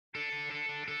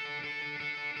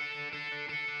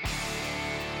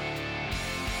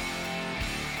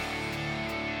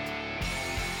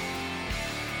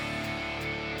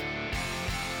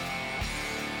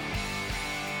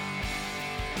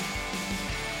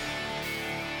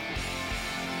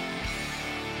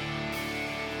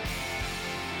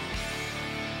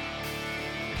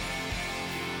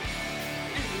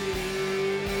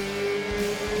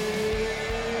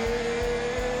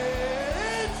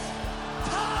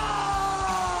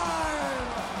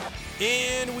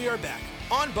And we are back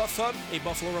on Buff Hub, a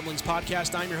Buffalo Rumblings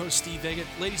podcast. I'm your host, Steve Vega.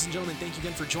 Ladies and gentlemen, thank you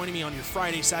again for joining me on your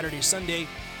Friday, Saturday, Sunday,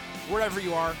 wherever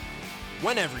you are,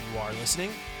 whenever you are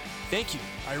listening. Thank you.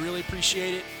 I really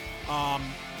appreciate it.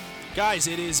 Guys,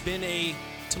 it has been a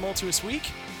tumultuous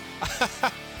week.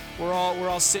 We're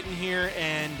all sitting here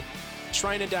and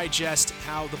trying to digest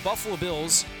how the Buffalo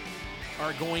Bills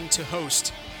are going to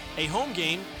host a home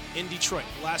game in Detroit.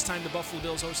 Last time the Buffalo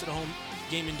Bills hosted a home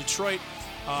game in Detroit,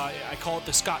 I call it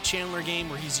the Scott Chandler game,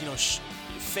 where he's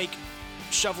fake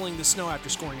shoveling the snow after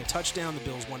scoring a touchdown. The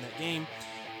Bills won that game.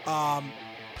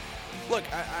 Look,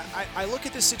 I look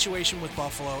at this situation with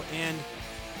Buffalo, and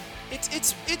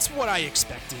it's what I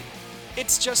expected.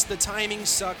 It's just the timing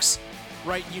sucks,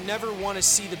 right? You never want to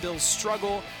see the Bills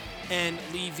struggle and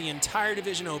leave the entire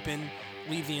division open,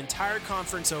 leave the entire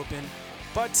conference open.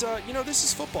 But this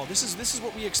is football. This is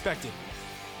what we expected.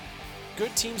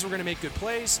 Good teams were going to make good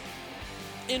plays.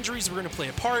 Injuries were going to play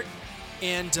a part.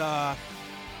 And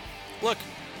look,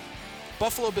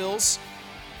 Buffalo Bills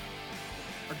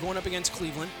are going up against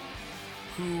Cleveland,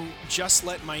 who just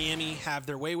let Miami have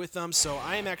their way with them. So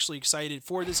I am actually excited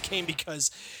for this game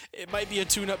because it might be a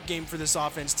tune-up game for this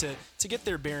offense to get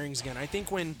their bearings again. I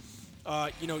think when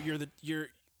you're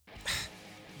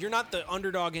not the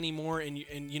underdog anymore, and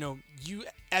you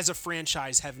as a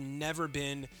franchise have never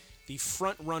been the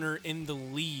front runner in the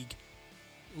league,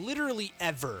 literally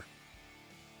ever,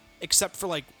 except for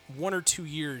like 1 or 2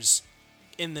 years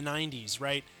in the 90s,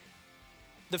 right?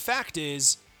 The fact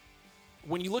is,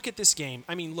 when you look at this game,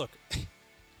 I mean, look,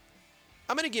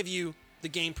 I'm going to give you the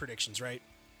game predictions, right?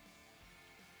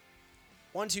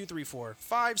 1, 2, 3, 4,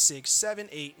 5, 6, 7,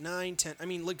 8, 9, 10. I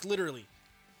mean, like literally,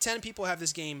 10 people have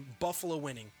this game Buffalo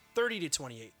winning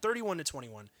 30-28,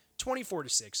 31-21,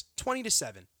 24-6,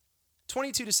 20-7,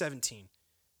 22-17,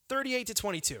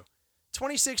 38-22,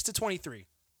 26-23,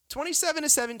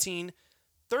 27-17,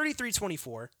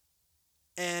 33-24,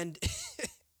 and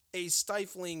a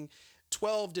stifling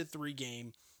 12-3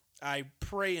 game. I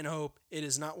pray and hope it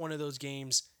is not one of those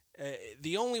games.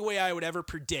 The only way I would ever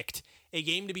predict a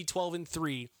game to be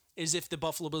 12-3 is if the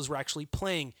Buffalo Bills were actually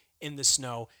playing in the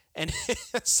snow, and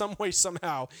some way,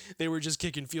 somehow, they were just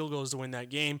kicking field goals to win that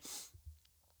game.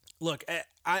 Look,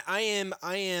 I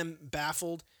am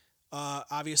baffled,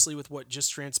 obviously, with what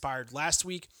just transpired last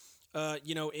week.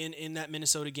 In that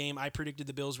Minnesota game, I predicted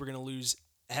the Bills were going to lose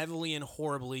heavily and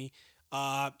horribly.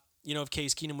 If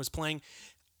Case Keenum was playing.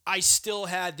 I still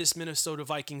had this Minnesota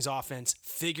Vikings offense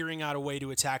figuring out a way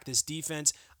to attack this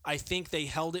defense. I think they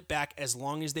held it back as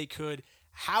long as they could,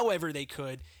 however they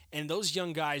could, and those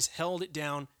young guys held it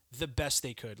down the best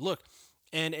they could. Look,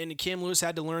 and Cam Lewis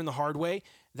had to learn the hard way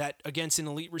that against an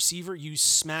elite receiver, you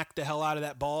smack the hell out of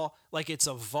that ball like it's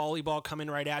a volleyball coming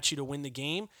right at you to win the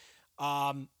game.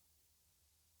 That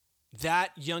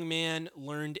young man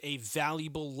learned a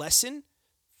valuable lesson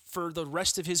for the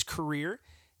rest of his career,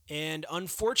 and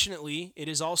unfortunately, it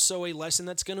is also a lesson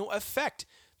that's going to affect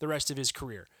the rest of his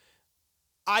career.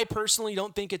 I personally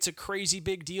don't think it's a crazy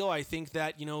big deal. I think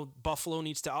that, Buffalo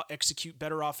needs to execute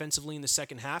better offensively in the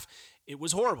second half. It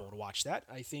was horrible to watch that.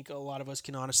 I think a lot of us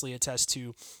can honestly attest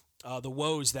to the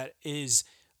woes that is,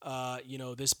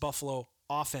 this Buffalo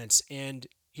offense. And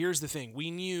here's the thing.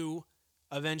 We knew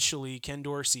eventually Ken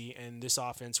Dorsey and this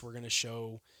offense were going to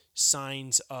show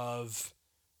signs of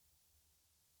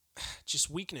just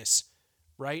weakness,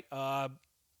 right?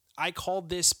 I called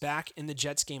this back in the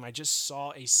Jets game. I just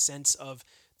saw a sense of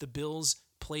the Bills'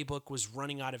 playbook was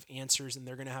running out of answers, and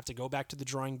they're going to have to go back to the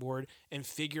drawing board and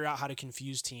figure out how to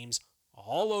confuse teams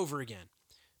all over again,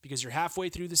 because you're halfway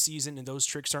through the season and those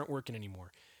tricks aren't working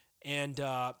anymore. And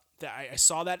I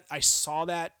saw that. I saw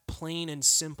that plain and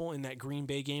simple in that Green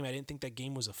Bay game. I didn't think that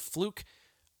game was a fluke.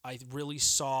 I really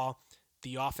saw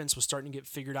the offense was starting to get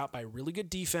figured out by really good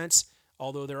defense,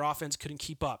 although their offense couldn't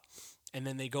keep up. And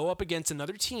then they go up against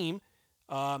another team,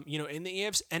 in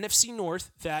the NFC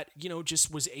North that,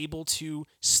 just was able to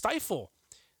stifle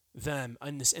them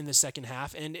in the second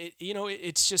half. And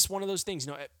it's just one of those things.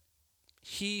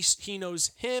 He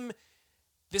knows him.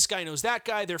 This guy knows that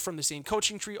guy. They're from the same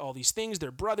coaching tree. All these things.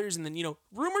 They're brothers. And then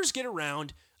rumors get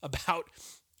around about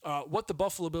what the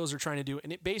Buffalo Bills are trying to do,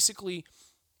 and it basically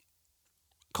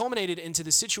culminated into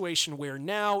the situation where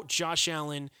now Josh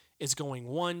Allen is going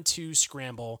 1-2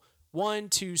 scramble.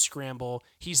 1-2 scramble.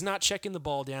 He's not checking the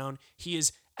ball down. He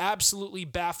is absolutely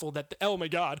baffled that oh my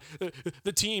God,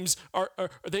 the teams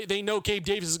they know Gabe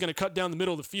Davis is going to cut down the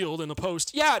middle of the field in the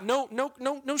post. Yeah, no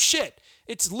shit.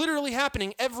 It's literally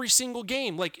happening every single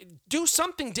game. Like, do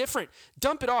something different.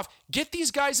 Dump it off. Get these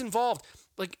guys involved.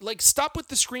 Like stop with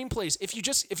the screenplays. If you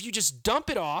just dump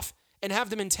it off and have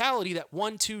the mentality that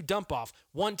 1-2 dump off,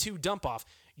 1-2 dump off,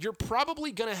 you're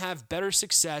probably going to have better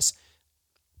success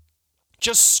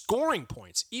just scoring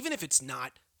points. Even if it's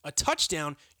not a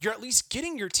touchdown, you're at least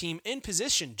getting your team in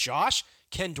position. Josh,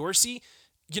 Ken Dorsey,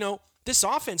 this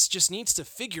offense just needs to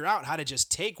figure out how to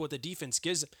just take what the defense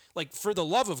gives. Like, for the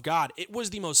love of God, it was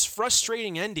the most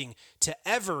frustrating ending to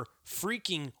ever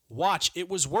freaking watch. It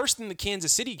was worse than the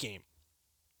Kansas City game.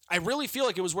 I really feel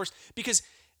like it was worse because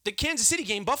the Kansas City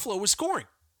game, Buffalo was scoring.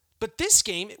 But this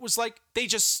game, it was like they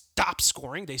just stopped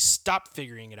scoring. They stopped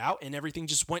figuring it out, and everything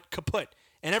just went kaput.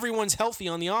 And everyone's healthy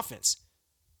on the offense.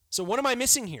 So what am I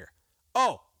missing here?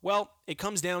 Oh, well, it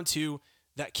comes down to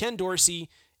that Ken Dorsey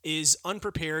is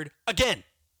unprepared again.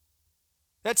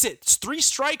 That's it. It's 3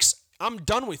 strikes. I'm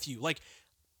done with you. Like,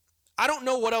 I don't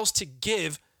know what else to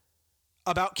give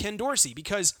about Ken Dorsey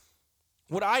because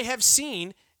what I have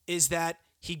seen is that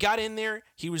he got in there.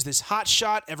 He was this hot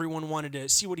shot. Everyone wanted to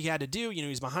see what he had to do.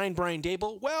 He's behind Brian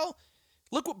Daboll. Well,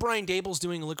 look what Brian Daboll's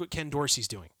doing and look what Ken Dorsey's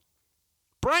doing.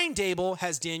 Brian Daboll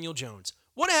has Daniel Jones.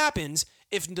 What happens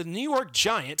if the New York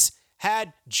Giants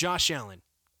had Josh Allen?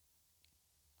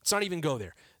 Let's not even go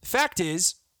there. The fact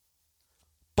is,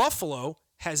 Buffalo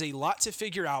has a lot to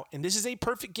figure out, and this is a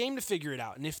perfect game to figure it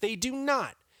out. And if they do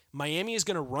not, Miami is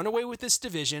going to run away with this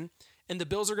division, and the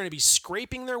Bills are going to be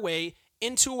scraping their way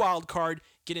into a wild card,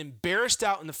 get embarrassed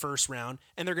out in the first round,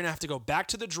 and they're going to have to go back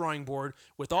to the drawing board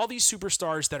with all these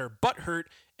superstars that are butthurt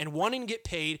and wanting to get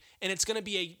paid, and it's going to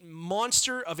be a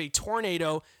monster of a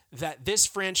tornado that this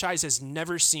franchise has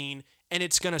never seen, and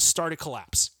it's going to start a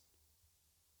collapse.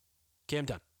 Okay, I'm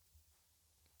done.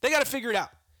 They got to figure it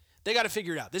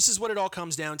out. This is what it all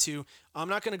comes down to. I'm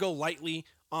not going to go lightly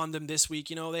on them this week.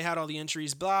 They had all the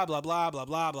injuries, blah, blah, blah, blah,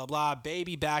 blah, blah, blah,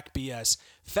 baby back BS.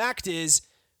 Fact is,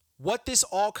 what this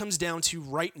all comes down to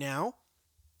right now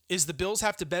is the Bills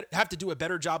have to do a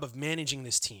better job of managing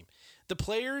this team. The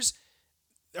players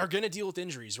are going to deal with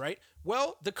injuries, right?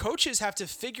 Well, the coaches have to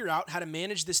figure out how to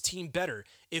manage this team better.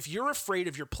 If you're afraid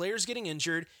of your players getting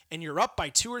injured and you're up by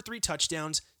 2 or 3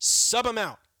 touchdowns, sub them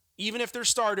out. Even if they're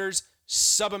starters,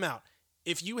 sub them out.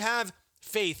 If you have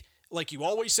faith, like you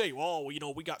always say, well,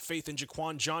 we got faith in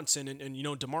Jaquan Johnson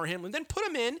and Damar Hamlin, then put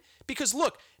them in because,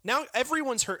 look, now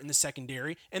everyone's hurt in the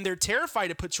secondary, and they're terrified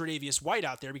to put Tre'Davious White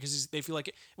out there because they feel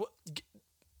like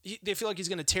he's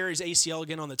going to tear his ACL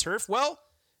again on the turf. Well,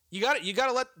 you got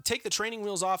to take the training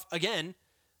wheels off again,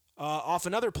 off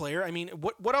another player. I mean,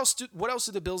 what else do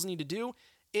the Bills need to do?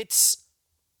 It's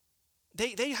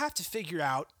they have to figure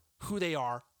out who they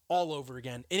are all over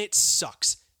again, and it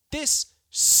sucks. This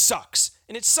sucks,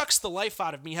 and it sucks the life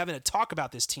out of me having to talk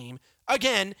about this team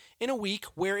again in a week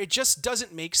where it just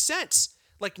doesn't make sense.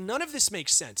 Like, none of this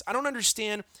makes sense. I don't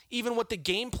understand even what the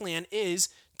game plan is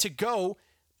to go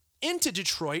into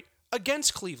Detroit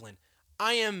against Cleveland.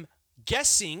 I am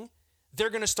guessing they're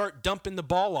going to start dumping the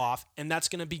ball off, and that's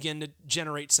going to begin to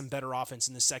generate some better offense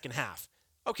in the second half.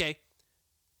 Okay.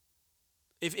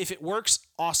 If it works,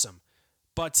 awesome.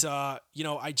 But,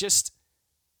 I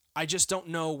just don't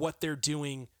know what they're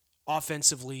doing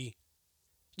offensively,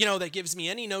 that gives me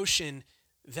any notion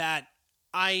that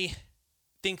I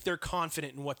think they're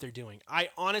confident in what they're doing. I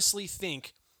honestly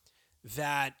think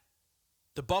that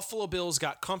the Buffalo Bills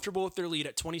got comfortable with their lead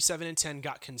at 27-10,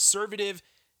 got conservative,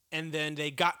 and then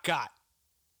they got.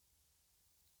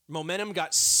 Momentum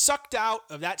got sucked out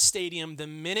of that stadium the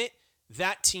minute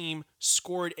that team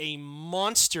scored a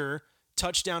monster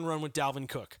touchdown run with Dalvin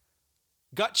Cook.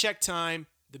 Gut check time,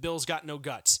 the Bills got no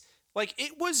guts.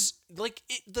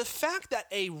 The fact that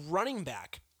a running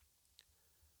back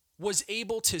was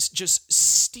able to just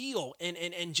steal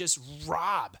and just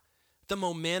rob the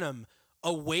momentum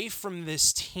away from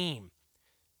this team,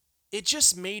 it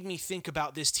just made me think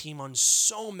about this team on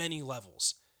so many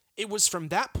levels. It was from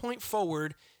that point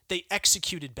forward, they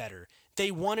executed better.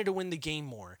 They wanted to win the game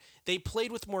more. They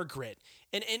played with more grit.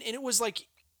 And it was like,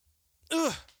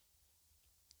 ugh.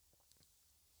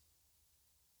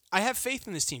 I have faith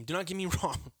in this team. Do not get me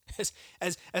wrong.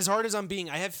 As hard as I'm being,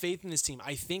 I have faith in this team.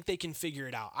 I think they can figure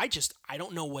it out. I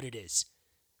don't know what it is.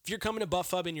 If you're coming to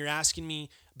Buff Hub and you're asking me,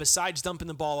 besides dumping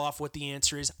the ball off, what the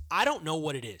answer is, I don't know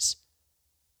what it is.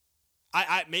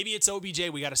 Maybe it's OBJ.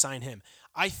 We got to sign him.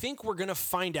 I think we're going to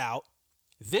find out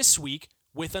this week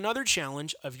with another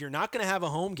challenge of you're not going to have a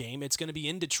home game. It's going to be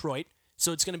in Detroit,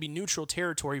 so it's going to be neutral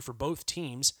territory for both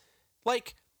teams. We're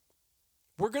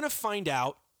going to find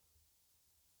out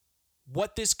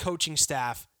what this coaching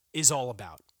staff is all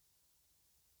about.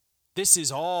 This is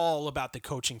all about the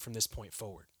coaching from this point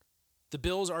forward. The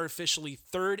Bills are officially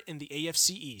third in the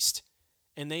AFC East,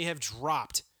 and they have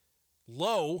dropped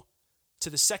low to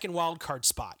the second wild card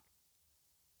spot.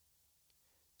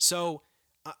 So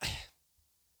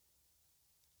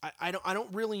I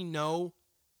don't really know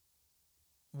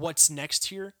what's next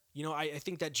here. I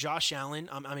think that Josh Allen,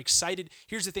 I'm excited.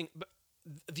 Here's the thing.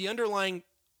 The underlying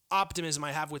optimism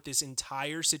I have with this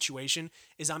entire situation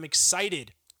is I'm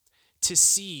excited to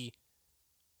see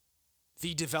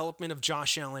the development of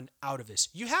Josh Allen out of this.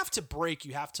 You have to break,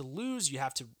 you have to lose, you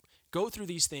have to go through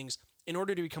these things in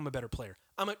order to become a better player.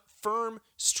 I'm a firm,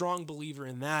 strong believer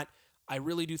in that. I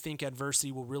really do think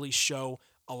adversity will really show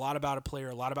a lot about a player,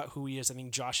 a lot about who he is. I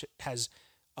think Josh has,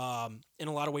 in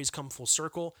a lot of ways, come full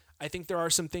circle. I think there are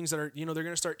some things that are, they're going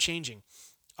to start changing.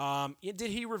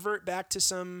 Did he revert back to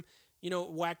some,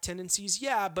 whack tendencies?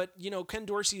 Yeah, but, Ken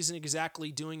Dorsey isn't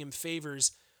exactly doing him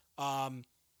favors. And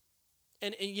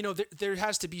there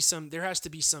has to be some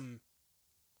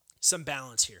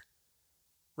balance here,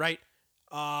 right?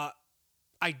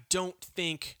 I don't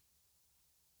think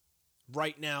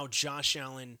right now Josh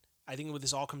Allen, I think what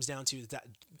this all comes down to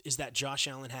is that Josh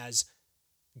Allen has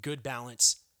good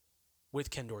balance with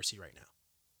Ken Dorsey right now.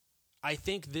 I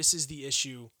think this is the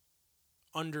issue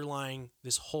underlying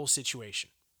this whole situation.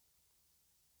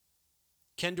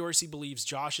 Ken Dorsey believes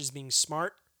Josh is being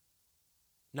smart,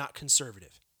 not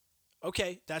conservative.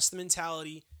 Okay, that's the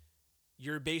mentality.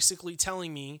 You're basically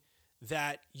telling me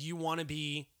that you want to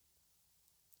be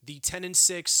the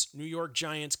 10-6 New York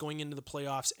Giants going into the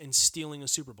playoffs and stealing a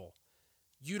Super Bowl.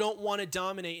 You don't want to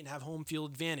dominate and have home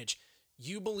field advantage.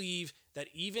 You believe that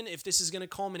even if this is going to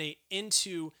culminate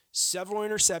into several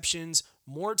interceptions,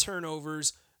 more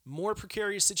turnovers, more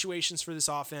precarious situations for this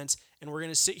offense, and we're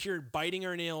going to sit here biting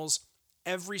our nails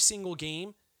every single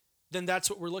game, then that's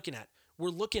what we're looking at. We're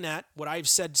looking at what I've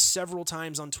said several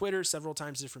times on Twitter, several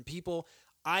times to different people.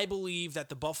 I believe that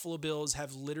the Buffalo Bills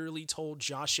have literally told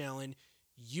Josh Allen,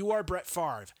 you are Brett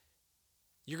Favre.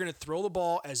 You're going to throw the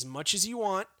ball as much as you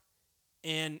want,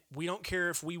 and we don't care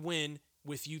if we win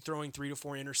with you throwing 3 to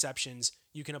 4 interceptions.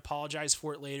 You can apologize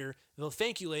for it later. They'll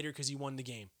thank you later because you won the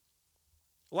game.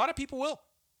 A lot of people will.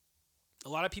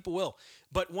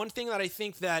 But one thing that I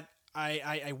think that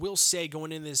I will say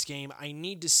going into this game, I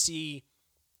need to see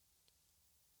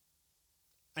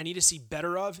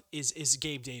better of is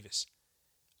Gabe Davis.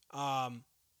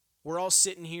 We're all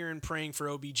sitting here and praying for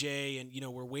OBJ, and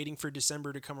we're waiting for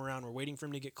December to come around. We're waiting for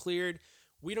him to get cleared.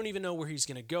 We don't even know where he's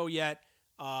going to go yet.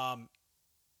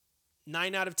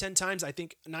 9 out of 10 times, I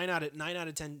think 9 out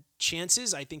of 10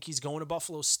 chances, I think he's going to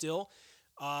Buffalo still.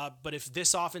 But if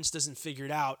this offense doesn't figure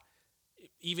it out,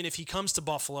 even if he comes to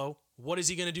Buffalo, what is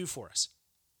he going to do for us?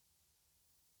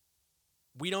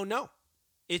 We don't know.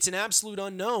 It's an absolute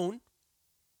unknown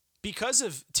because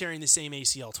of tearing the same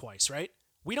ACL twice, right?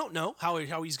 We don't know how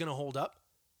he's going to hold up.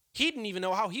 He didn't even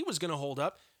know how he was going to hold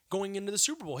up going into the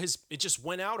Super Bowl. It just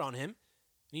went out on him, and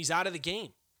he's out of the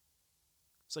game.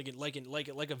 It's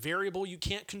like a variable you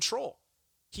can't control.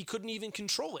 He couldn't even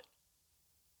control it.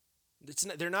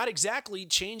 They're not exactly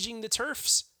changing the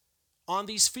turfs on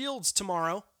these fields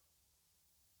tomorrow,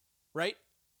 right?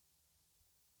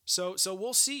 So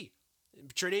we'll see.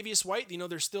 Tre'Davious White,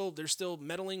 they're still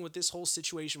meddling with this whole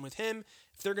situation with him.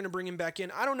 If they're going to bring him back in,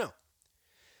 I don't know.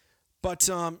 But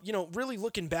really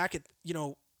looking back at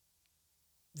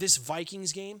this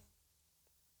Vikings game,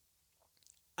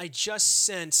 I just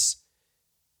sense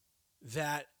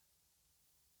that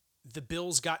the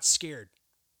Bills got scared.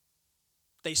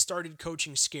 They started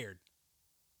coaching scared.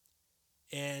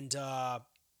 And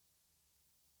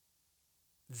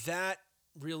that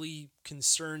really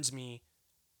concerns me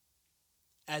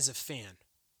as a fan.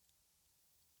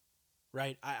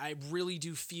 Right? I really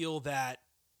do feel that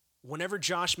whenever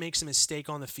Josh makes a mistake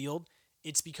on the field,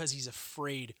 it's because he's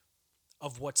afraid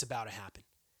of what's about to happen.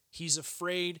 He's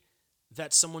afraid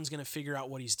that someone's going to figure out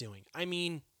what he's doing. I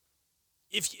mean,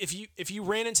 if you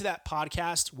ran into that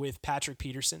podcast with Patrick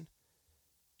Peterson,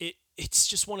 it's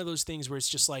just one of those things where it's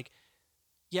just like,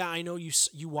 yeah, I know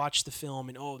you watch the film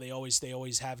and they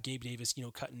always have Gabe Davis,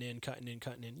 cutting in.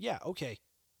 Yeah, okay.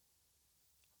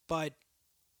 But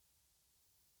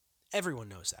everyone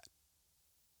knows that.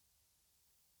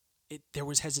 There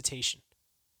was hesitation.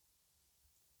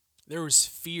 There was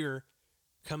fear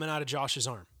coming out of Josh's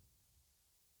arm.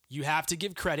 You have to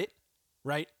give credit,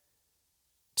 right,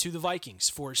 to the Vikings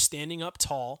for standing up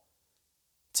tall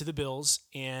to the Bills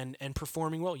and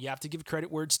performing well. You have to give credit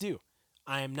where it's due.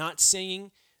 I am not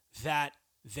saying that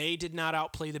they did not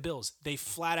outplay the Bills. They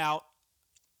flat out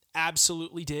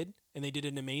absolutely did, and they did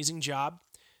an amazing job.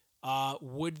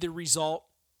 Would the result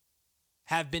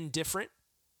have been different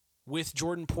with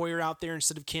Jordan Poyer out there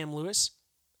instead of Cam Lewis?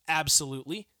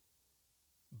 Absolutely.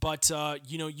 But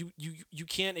you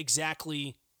can't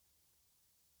exactly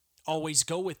always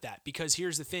go with that, because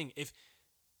here's the thing.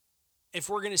 if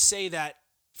we're going to say that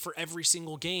for every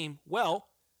single game, well,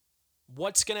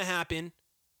 what's going to happen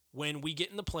when we get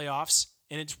in the playoffs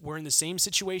and we're in the same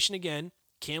situation again?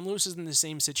 Cam Lewis is in the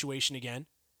same situation again.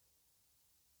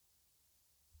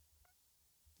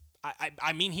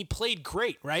 I mean, he played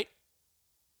great, right?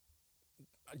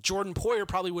 Jordan Poyer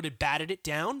probably would have batted it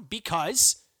down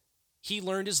because he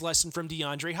learned his lesson from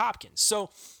DeAndre Hopkins.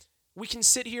 So we can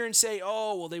sit here and say,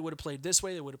 oh, well, they would have played this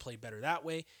way. They would have played better that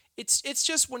way. It's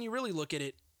just when you really look at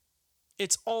it,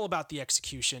 it's all about the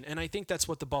execution. And I think that's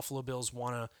what the Buffalo Bills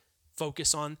want to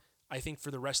focus on, I think,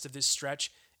 for the rest of this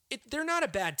stretch. They're not a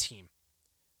bad team,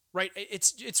 right?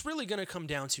 It's really going to come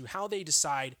down to how they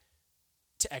decide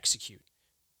to execute.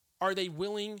 Are they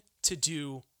willing to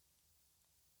do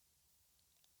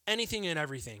anything and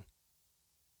everything,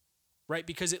 right?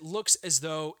 Because it looks as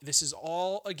though this is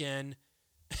all, again,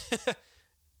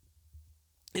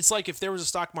 it's like if there was a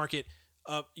stock market,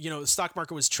 the stock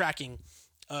market was tracking,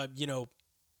 the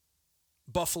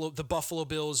Buffalo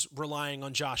Bills relying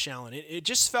on Josh Allen. It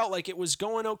just felt like it was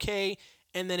going okay,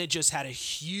 and then it just had a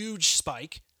huge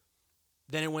spike.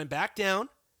 Then it went back down,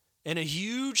 and a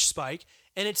huge spike,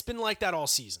 and it's been like that all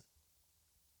season.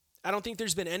 I don't think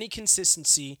there's been any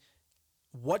consistency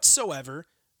whatsoever.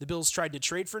 The Bills tried to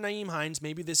trade for Nyheim Hines.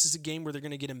 Maybe this is a game where they're going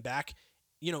to get him back.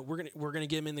 We're going to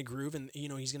get him in the groove, and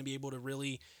he's going to be able to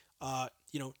really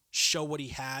show what he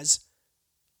has.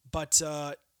 But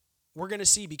we're going to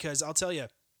see, because I'll tell you,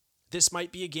 this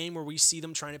might be a game where we see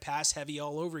them trying to pass heavy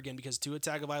all over again, because Tua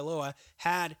Tagovailoa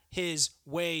had his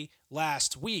way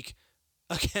last week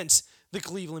against the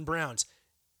Cleveland Browns.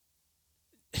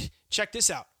 Check this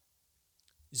out.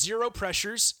 0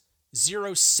 pressures,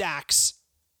 0 sacks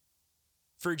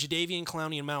for Jadeveon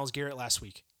Clowney and Myles Garrett last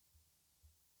week.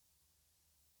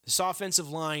 This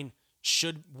offensive line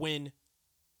should win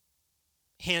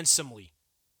handsomely.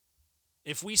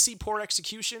 If we see poor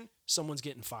execution, someone's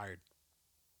getting fired.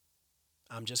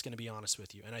 I'm just going to be honest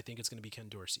with you, and I think it's going to be Ken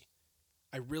Dorsey.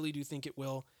 I really do think it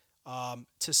will.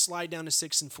 To slide down to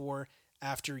 6-4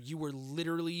 after you were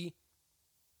literally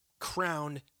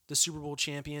crowned the Super Bowl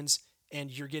champions and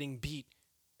you're getting beat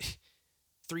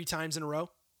 3 times in a row?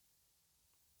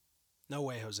 No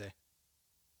way, Jose.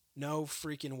 No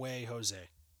freaking way, Jose.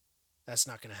 That's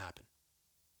not going to happen.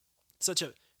 Such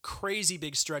a crazy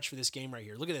big stretch for this game right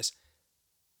here. Look at this.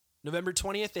 November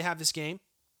 20th, they have this game.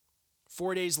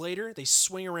 4 days later, they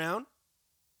swing around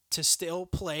to still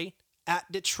play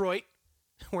at Detroit.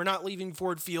 We're not leaving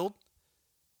Ford Field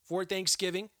for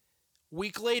Thanksgiving.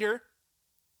 Week later,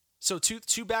 so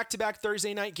two back-to-back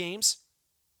Thursday night games.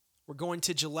 We're going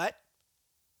to Gillette,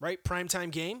 right?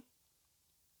 Primetime game.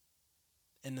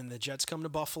 And then the Jets come to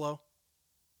Buffalo.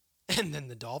 And then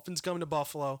the Dolphins come to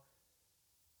Buffalo.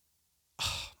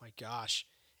 Oh, my gosh.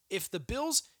 If the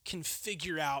Bills can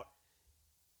figure out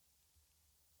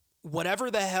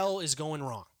whatever the hell is going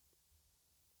wrong,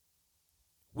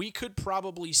 we could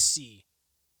probably see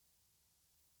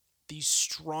the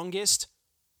strongest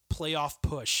playoff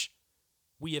push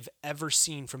we have ever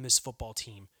seen from this football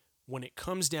team when it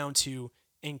comes down to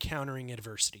encountering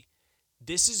adversity.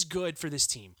 This is good for this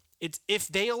team. It's if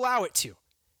they allow it to.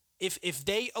 If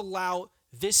they allow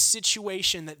this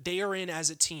situation that they are in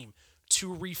as a team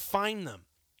to refine them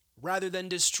rather than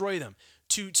destroy them,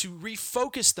 to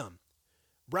refocus them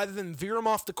rather than veer them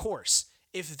off the course,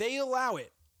 if they allow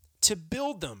it to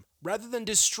build them rather than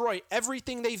destroy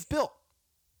everything they've built,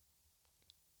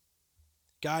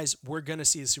 guys, we're going to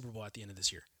see the Super Bowl at the end of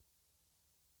this year.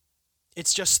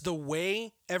 It's just the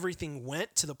way everything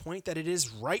went to the point that it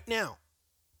is right now.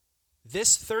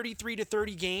 This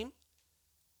 33-30 game,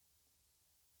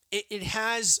 it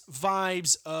has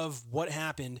vibes of what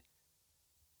happened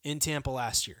in Tampa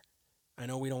last year. I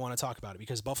know we don't want to talk about it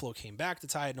because Buffalo came back to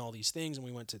tie it and all these things, and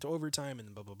we went to overtime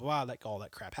and blah, blah, blah, like all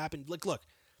that crap happened. Look,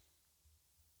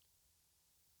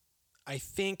 I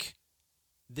think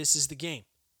this is the game.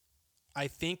 I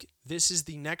think this is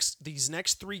these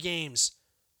next 3 games.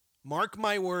 Mark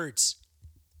my words.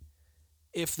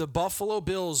 If the Buffalo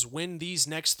Bills win these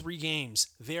next 3 games,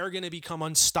 they are going to become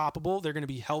unstoppable. They're going to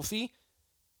be healthy.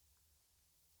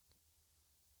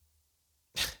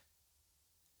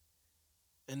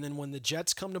 And then when the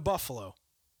Jets come to Buffalo,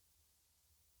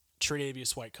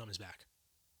 Tre'Davious White comes back.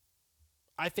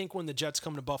 I think when the Jets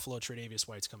come to Buffalo, Tre'Davious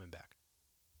White's coming back.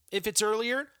 If it's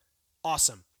earlier,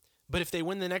 awesome. But if they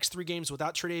win the next 3 games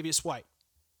without Tre'Davious White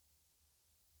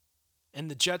and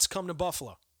the Jets come to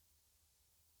Buffalo,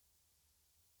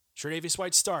 Tre'Davious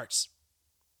White starts,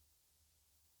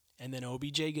 and then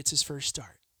OBJ gets his first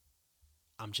start.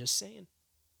 I'm just saying.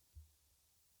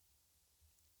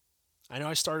 I know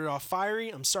I started off fiery.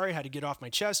 I'm sorry I had to get off my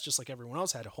chest just like everyone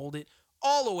else. I had to hold it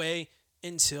all the way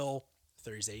until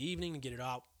Thursday evening to get it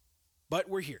out. But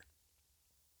we're here.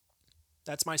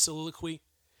 That's my soliloquy.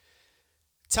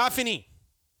 Tafini.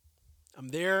 I'm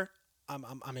there.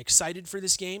 I'm excited for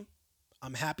this game.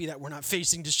 I'm happy that we're not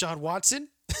facing Deshaun Watson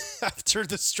after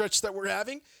the stretch that we're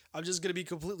having. I'm just going to be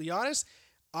completely honest.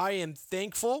 I am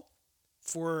thankful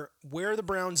for where the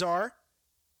Browns are,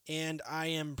 and I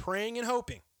am praying and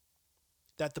hoping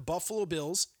that the Buffalo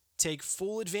Bills take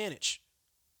full advantage.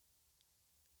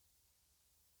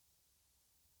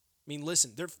 I mean,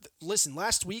 listen,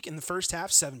 last week in the first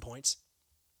half, 7 points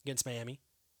against Miami.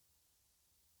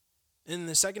 In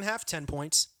the second half, 10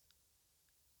 points.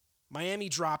 Miami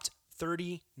dropped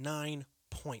 39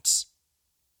 points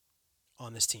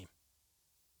on this team.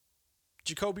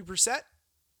 Jacoby Brissett,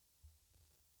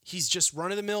 he's just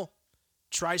run-of-the-mill.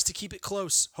 Tries to keep it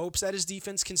close. Hopes that his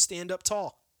defense can stand up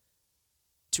tall.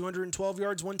 212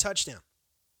 yards, 1 touchdown.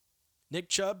 Nick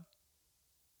Chubb,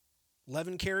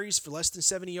 11 carries for less than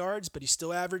 70 yards, but he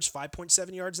still averaged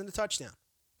 5.7 yards and a touchdown.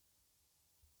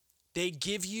 They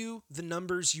give you the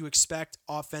numbers you expect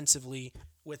offensively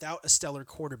without a stellar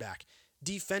quarterback.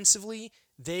 Defensively,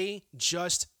 they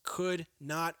just could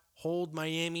not hold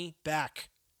Miami back.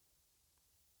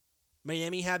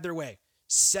 Miami had their way.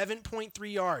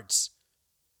 7.3 yards,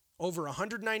 over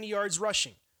 190 yards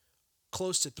rushing,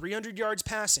 close to 300 yards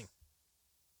passing.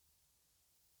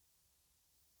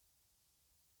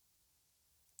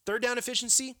 Third down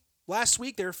efficiency, last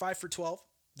week they were 5 for 12,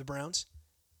 the Browns.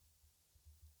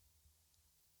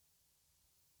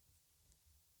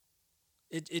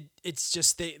 It's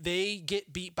just they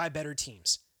get beat by better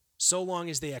teams so long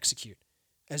as they execute.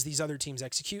 As these other teams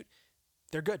execute,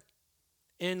 they're good.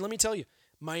 And let me tell you,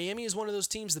 Miami is one of those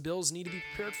teams the Bills need to be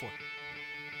prepared for.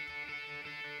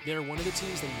 They're one of the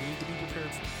teams they need to be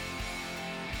prepared for.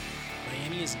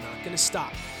 Miami is not going to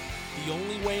stop. The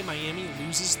only way Miami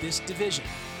loses this division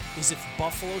is if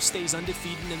Buffalo stays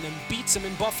undefeated and then beats them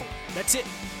in Buffalo. That's it.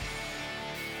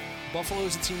 Buffalo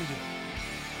is the team to do it.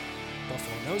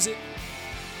 Buffalo knows it.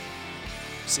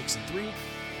 6-3.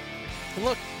 And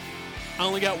look, I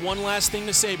only got one last thing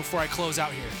to say before I close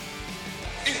out here.